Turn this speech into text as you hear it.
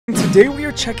today we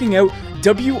are checking out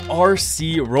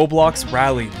WRC Roblox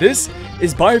Rally. This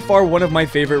is by far one of my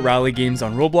favorite rally games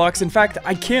on Roblox. In fact,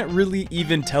 I can't really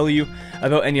even tell you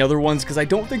about any other ones because I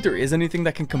don't think there is anything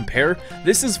that can compare.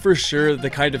 This is for sure the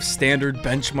kind of standard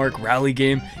benchmark rally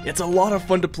game. It's a lot of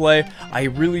fun to play. I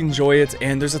really enjoy it,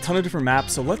 and there's a ton of different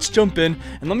maps, so let's jump in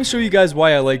and let me show you guys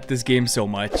why I like this game so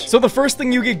much. So the first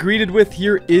thing you get greeted with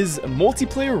here is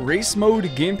multiplayer race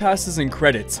mode, game passes, and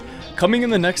credits. Coming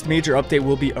in the next major update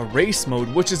will be a race mode,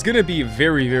 which is going to be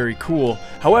very cool.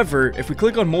 However, if we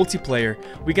click on multiplayer,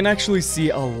 we can actually see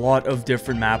a lot of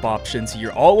different map options here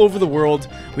all over the world.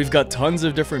 We've got tons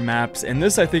of different maps, and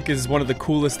this I think is one of the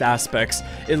coolest aspects.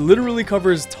 It literally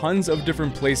covers tons of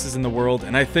different places in the world,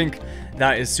 and I think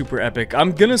that is super epic.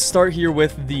 I'm gonna start here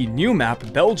with the new map,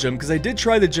 Belgium, because I did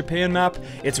try the Japan map.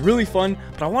 It's really fun,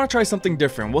 but I want to try something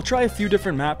different. We'll try a few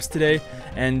different maps today,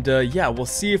 and yeah, we'll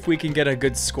see if we can get a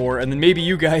good score, and then maybe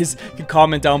you guys can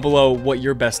comment down below what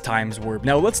your best times were.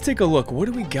 Now let's take a look. What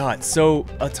do we got? So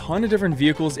a ton of different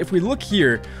vehicles. If we look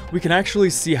here, we can actually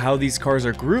see how these cars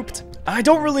are grouped. I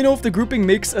don't really know if the grouping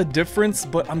makes a difference,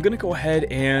 but I'm gonna go ahead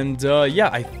and yeah,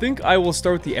 I think I will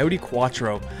start with the Audi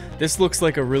Quattro. This looks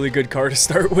like a really good car to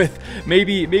start with.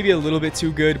 Maybe a little bit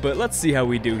too good, but let's see how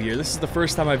we do here. This is the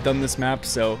first time I've done this map,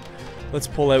 so let's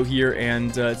pull out here,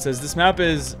 and it says this map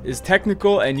is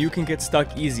technical and you can get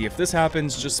stuck easy. If this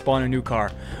happens, just spawn a new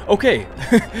car. Okay,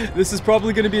 this is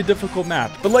probably going to be a difficult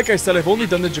map, but like I said, I've only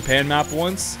done the Japan map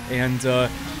once, and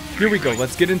here we go.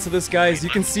 Let's get into this, guys.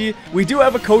 You can see we do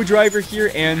have a co-driver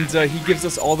here, and he gives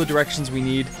us all the directions we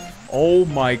need. Oh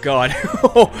my god.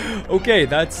 Okay,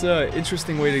 that's an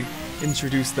interesting way to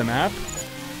introduce the map.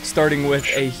 Starting with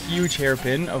a huge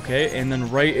hairpin, okay, and then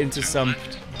right into some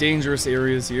dangerous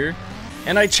areas here.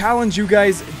 And I challenge you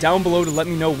guys down below to let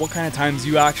me know what kind of times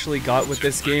you actually got with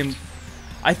this game.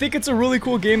 I think it's a really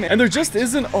cool game, and there just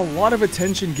isn't a lot of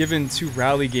attention given to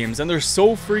rally games, and they're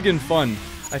so friggin' fun.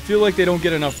 I feel like they don't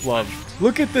get enough love.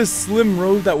 Look at this slim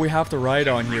road that we have to ride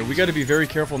on here. We got to be very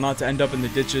careful not to end up in the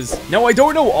ditches. Now, I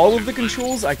don't know all of the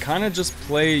controls. I kind of just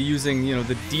play using, you know,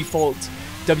 the default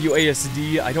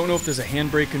WASD. I don't know if there's a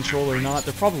handbrake control or not.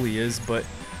 There probably is, but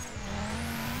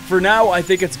for now, I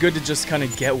think it's good to just kind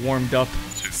of get warmed up,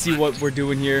 see what we're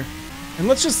doing here, and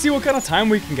let's just see what kind of time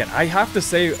we can get. I have to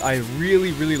say, I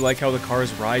really like how the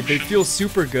cars ride. They feel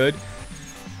super good.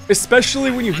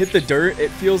 Especially when you hit the dirt, it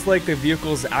feels like the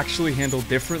vehicles actually handle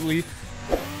differently.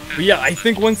 But yeah, I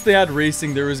think once they add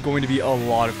racing, there is going to be a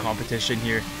lot of competition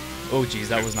here. Oh geez,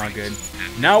 that was not good.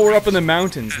 Now we're up in the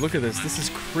mountains. Look at this. This is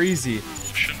crazy.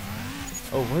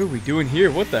 Oh, what are we doing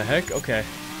here? What the heck? Okay.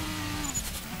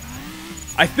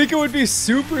 I think it would be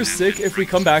super sick if we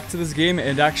come back to this game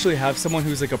and actually have someone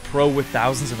who's like a pro with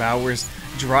thousands of hours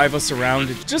drive us around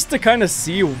just to kind of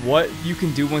see what you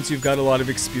can do once you've got a lot of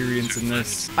experience in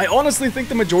this. I honestly think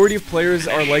the majority of players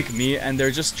are like me and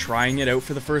they're just trying it out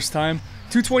for the first time.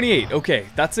 228, okay,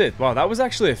 that's it. Wow, that was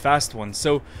actually a fast one.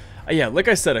 So yeah, like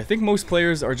I said, I think most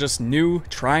players are just new,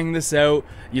 trying this out.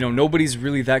 You know, nobody's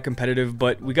really that competitive,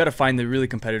 but we got to find the really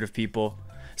competitive people.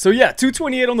 So yeah,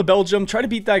 228 on the Belgium. Try to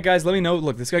beat that, guys. Let me know.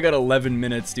 Look, this guy got 11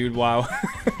 minutes, dude. Wow.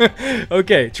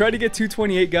 Okay, try to get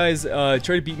 228, guys.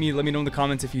 Try to beat me. Let me know in the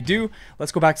comments if you do.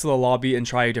 Let's go back to the lobby and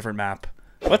try a different map.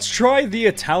 Let's try the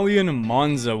Italian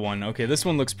Monza one. Okay, this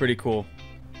one looks pretty cool.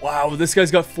 Wow, this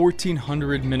guy's got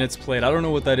 1,400 minutes played. I don't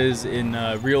know what that is in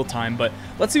real time, but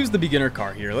let's use the beginner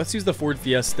car here. Let's use the Ford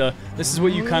Fiesta. This is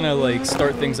what you kind of like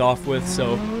start things off with,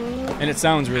 so, and it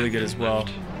sounds really good as well.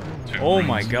 Oh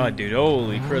my god, dude.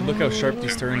 Holy crud, look how sharp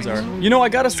these turns are. You know, I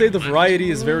gotta say the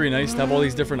variety is very nice to have all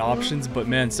these different options, but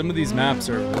man, some of these maps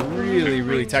are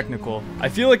really technical. I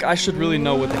feel like I should really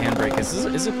know what the handbrake is.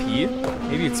 Is it P?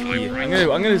 Maybe it's P.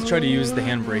 I'm gonna try to use the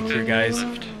handbrake here, guys,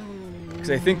 because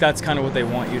I think that's kind of what they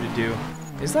want you to do.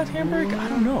 Is that handbrake? I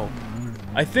don't know.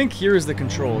 I think here is the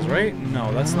controls, right?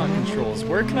 No, that's not controls.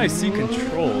 Where can I see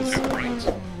controls?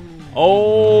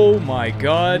 Oh my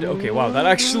god. Okay, wow, that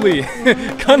actually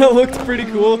kind of looked pretty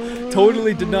cool.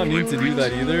 Totally did not mean to do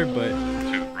that either, but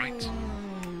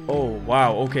oh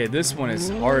wow, okay, this one is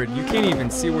hard. You can't even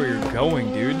see where you're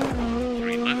going, dude.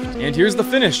 And here's the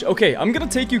finish. Okay, I'm gonna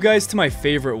take you guys to my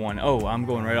favorite one. Oh, I'm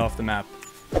going right off the map.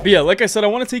 But yeah, like I said, I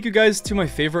want to take you guys to my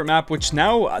favorite map, which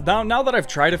now that I've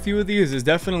tried a few of these, is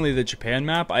definitely the Japan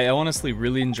map. I honestly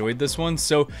really enjoyed this one.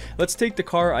 So let's take the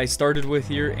car I started with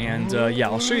here, and yeah,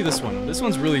 I'll show you this one. This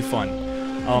one's really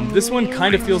fun. This one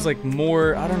kind of feels like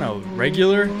more, I don't know,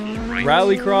 regular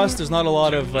rallycross. There's not a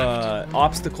lot of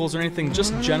obstacles or anything,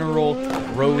 just general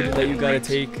road that you gotta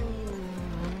take.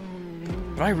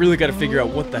 But I really got to figure out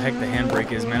what the heck the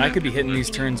handbrake is, man. I could be hitting these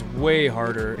turns way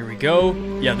harder. Here we go.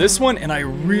 Yeah, this one, and I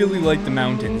really like the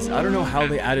mountains. I don't know how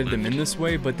they added them in this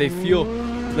way, but they feel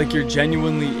like you're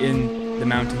genuinely in the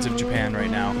mountains of Japan right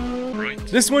now.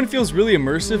 This one feels really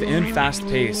immersive and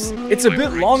fast-paced. It's a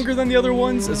bit longer than the other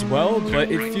ones as well,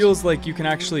 but it feels like you can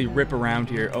actually rip around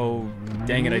here. Oh,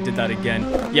 dang it, I did that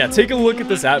again. Yeah, take a look at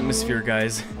this atmosphere,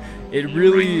 guys.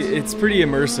 It's pretty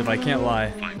immersive, I can't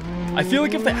lie. I feel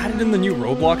like if they added in the new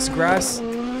Roblox grass,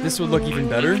 this would look even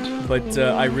better, but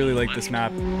I really like this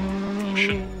map.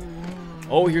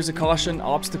 Oh, here's a caution,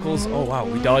 obstacles. Oh wow,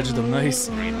 we dodged them, nice.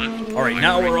 Alright,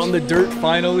 now we're on the dirt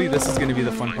finally. This is gonna be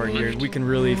the fun part here. We can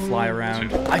really fly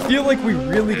around. I feel like we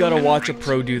really gotta watch a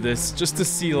pro do this, just to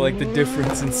see like the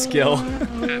difference in skill.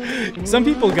 Some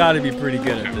people gotta be pretty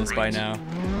good at this by now.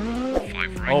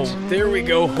 Oh, there we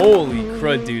go. Holy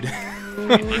crud, dude.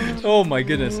 Oh my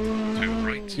goodness.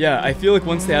 Yeah, I feel like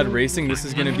once they add racing, this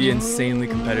is gonna be insanely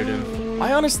competitive.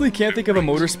 I honestly can't think of a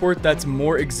motorsport that's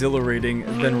more exhilarating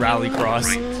than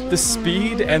rallycross. The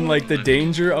speed and like the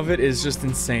danger of it is just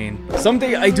insane.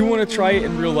 Someday I do want to try it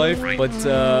in real life, but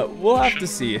we'll have to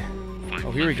see.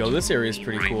 Oh, here we go. This area is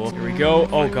pretty cool. Here we go.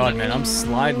 Oh god, man, I'm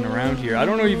sliding around here. I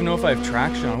don't even know if I have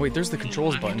traction on. Wait, there's the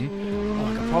controls button. Oh,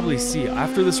 I can probably see.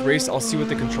 After this race, I'll see what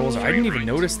the controls are. I didn't even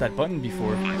notice that button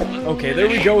before. Okay, there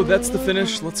we go. That's the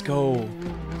finish. Let's go.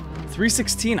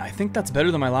 316, I think that's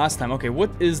better than my last time. Okay, what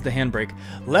is the handbrake?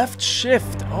 Left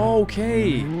shift,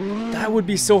 okay. That would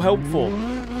be so helpful.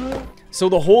 So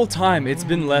the whole time it's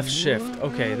been left shift.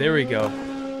 Okay, there we go.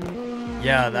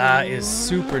 Yeah, that is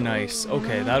super nice.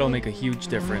 Okay, that'll make a huge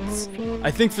difference.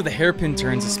 I think for the hairpin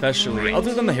turns especially.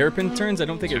 Other than the hairpin turns, I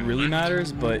don't think it really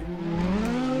matters, but...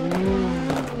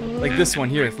 like this one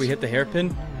here, if we hit the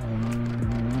hairpin...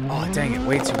 oh, dang it,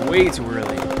 way too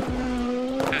early.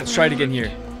 Let's try it again here.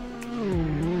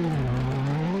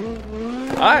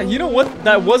 You know what?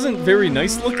 That wasn't very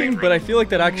nice looking, but I feel like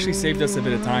that actually saved us a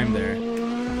bit of time there.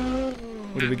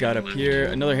 What do we got up here?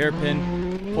 Another hairpin.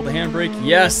 Pull the handbrake.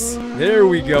 Yes! There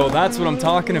we go. That's what I'm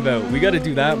talking about. We got to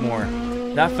do that more.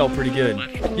 That felt pretty good.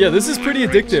 Yeah, this is pretty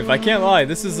addictive. I can't lie.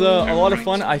 This is a lot of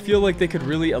fun. I feel like they could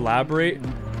really elaborate.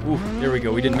 Ooh, there we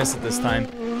go. We didn't miss it this time.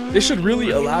 They should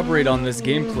really elaborate on this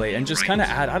gameplay and just kind of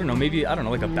add, I don't know, maybe, I don't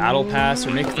know, like a battle pass,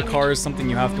 or make the cars something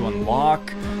you have to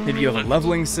unlock. Maybe you have a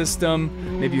leveling system.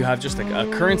 Maybe you have just like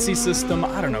a currency system.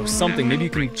 I don't know, something. Maybe you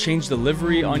can change the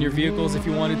livery on your vehicles if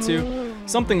you wanted to.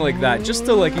 Something like that, just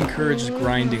to like encourage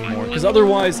grinding more. Because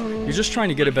otherwise, you're just trying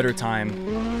to get a better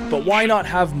time. But why not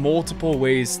have multiple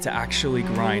ways to actually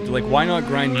grind? Like, why not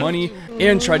grind money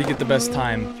and try to get the best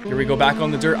time? Here we go, back on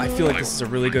the dirt. I feel like this is a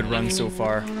really good run so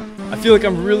far. I feel like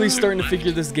I'm really starting to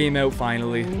figure this game out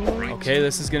finally. Okay,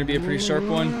 this is going to be a pretty sharp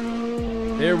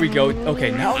one. There we go.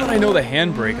 Okay, now that I know the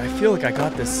handbrake, I feel like I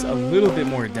got this a little bit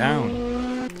more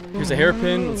down. Here's a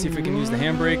hairpin. Let's see if we can use the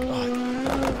handbrake.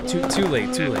 Oh, too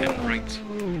late.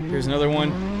 Here's another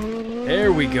one.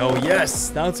 There we go. Yes,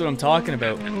 that's what I'm talking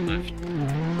about.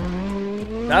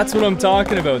 That's what I'm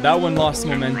talking about. That one lost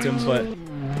momentum, but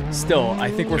still, I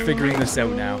think we're figuring this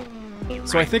out now.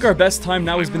 So I think our best time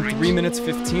now has been 3 minutes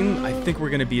 15. I think we're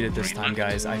going to beat it this time,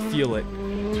 guys. I feel it.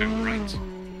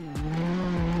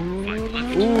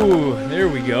 Ooh, there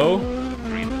we go.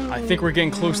 I think we're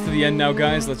getting close to the end now,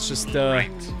 guys. Let's just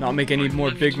not make any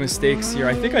more big mistakes here.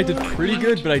 I think I did pretty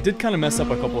good, but I did kind of mess up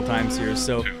a couple times here.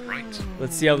 So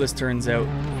let's see how this turns out.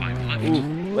 Ooh,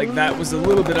 like that was a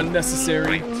little bit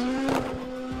unnecessary.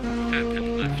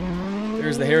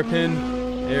 There's the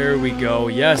hairpin. There we go.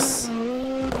 Yes.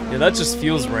 Yeah, that just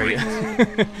feels right.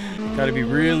 Gotta be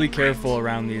really careful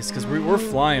around these, because we're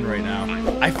flying right now.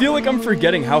 I feel like I'm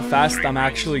forgetting how fast I'm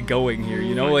actually going here,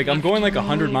 you know? Like, I'm going like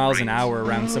 100 miles an hour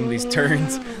around some of these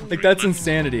turns. Like, that's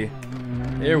insanity.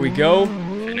 There we go.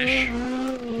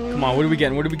 Come on, what are we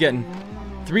getting?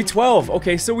 312.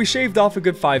 Okay, so we shaved off a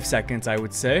good 5 seconds, I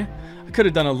would say. I could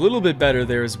have done a little bit better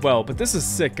there as well, but this is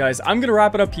sick, guys. I'm gonna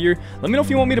wrap it up here. Let me know if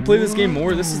you want me to play this game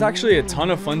more. This is actually a ton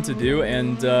of fun to do,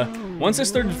 and once I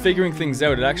started figuring things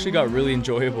out, it actually got really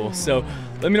enjoyable. So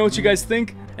let me know what you guys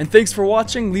think, and thanks for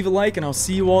watching. Leave a like, and I'll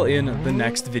see you all in the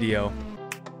next video.